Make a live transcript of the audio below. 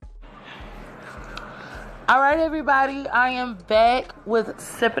Alright, everybody, I am back with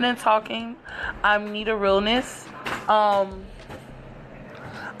Sipping and Talking. I'm Nita Realness. I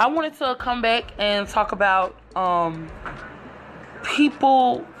wanted to come back and talk about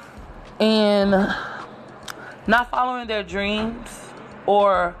people and not following their dreams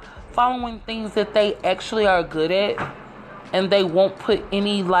or following things that they actually are good at, and they won't put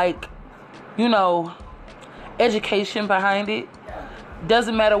any education behind it.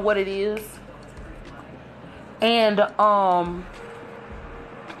 Doesn't matter what it is. And I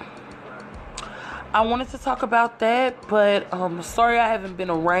wanted to talk about that, but sorry I haven't been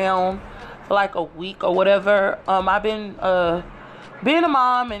around for like a week or whatever. I've been being a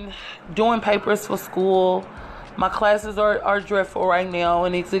mom and doing papers for school. My classes are dreadful right now,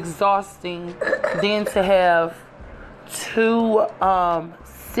 and it's exhausting then to have two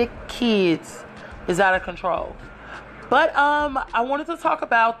sick kids is out of control. But I wanted to talk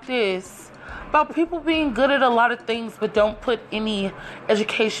about people being good at a lot of things but don't put any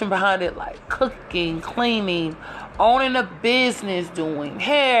education behind it, like cooking, cleaning, owning a business, doing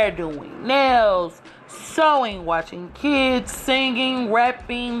hair, doing nails, sewing, watching kids, singing,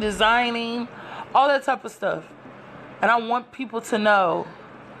 rapping, designing, all that type of stuff. And I want people to know,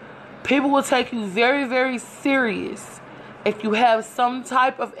 people will take you very, very serious if you have some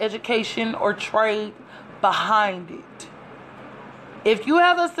type of education or trade behind it. If you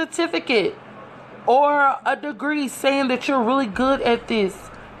have a certificate or a degree saying that you're really good at this,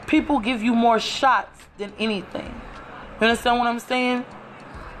 people give you more shots than anything. You understand what I'm saying?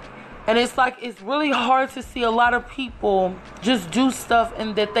 And it's really hard to see a lot of people just do stuff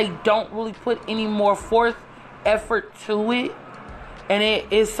and that they don't really put any more effort to it. And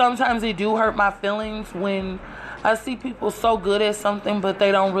it sometimes it do hurt my feelings when I see people so good at something but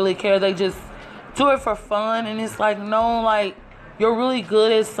they don't really care. They just do it for fun, and it's no, you're really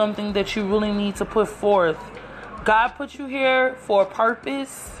good at something that you really need to put forth. God put you here for a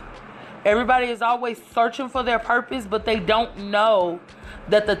purpose. Everybody is always searching for their purpose, but they don't know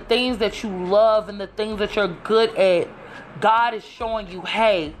that the things that you love and the things that you're good at, God is showing you,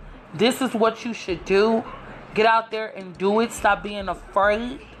 hey, this is what you should do. Get out there and do it. Stop being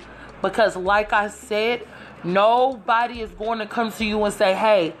afraid. Because like I said, nobody is going to come to you and say,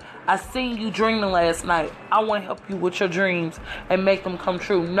 hey, I seen you dreaming last night. I want to help you with your dreams and make them come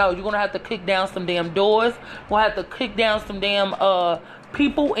true. No, you're going to have to kick down some damn doors. You're going to have to kick down some damn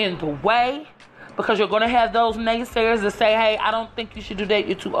people in the way. Because you're going to have those naysayers that say, hey, I don't think you should do that.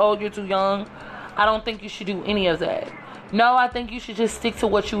 You're too old. You're too young. I don't think you should do any of that. No, I think you should just stick to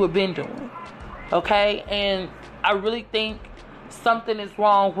what you have been doing. Okay? And I really think something is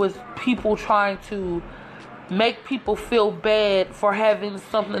wrong with people trying to make people feel bad for having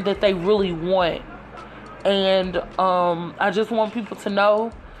something that they really want. And I just want people to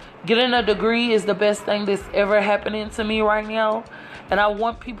know, getting a degree is the best thing that's ever happening to me right now. And I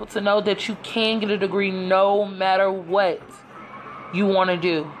want people to know that you can get a degree no matter what you want to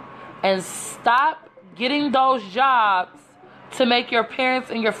do. And stop getting those jobs to make your parents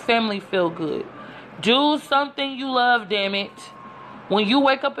and your family feel good. Do something you love, damn it. When you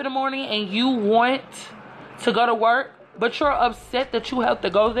wake up in the morning and you want to go to work, but you're upset that you have to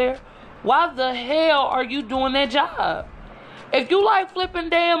go there, why the hell are you doing that job? If you like flipping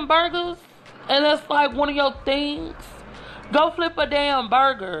damn burgers and that's like one of your things, go flip a damn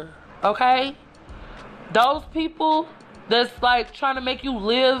burger, okay? Those people that's trying to make you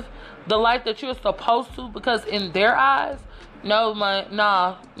live the life that you're supposed to, because in their eyes, no,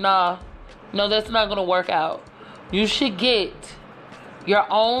 that's not gonna work out. You should get your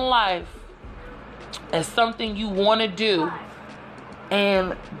own life as something you want to do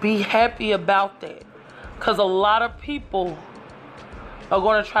and be happy about that. Because a lot of people are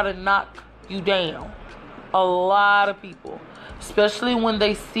going to try to knock you down. A lot of people. Especially when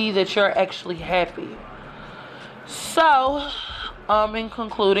they see that you're actually happy. So, in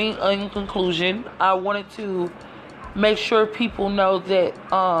conclusion, I wanted to make sure people know that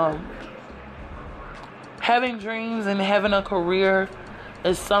having dreams and having a career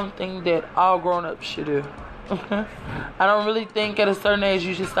is something that all grown-ups should do. I don't really think at a certain age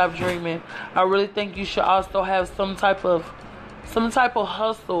you should stop dreaming. I really think you should also have some type of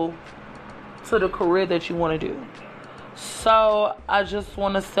hustle to the career that you want to do. So I just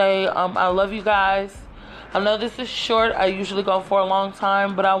want to say I love you guys. I know this is short. I usually go for a long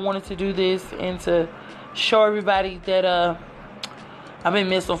time, but I wanted to do this and to show everybody that I've been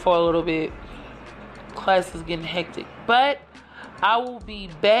missing for a little bit. Class is getting hectic, but I will be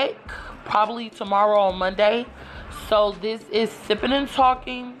back probably tomorrow on Monday. So this is Sipping and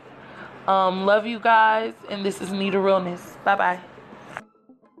Talking. Love you guys, and this is Nita Realness. Bye bye.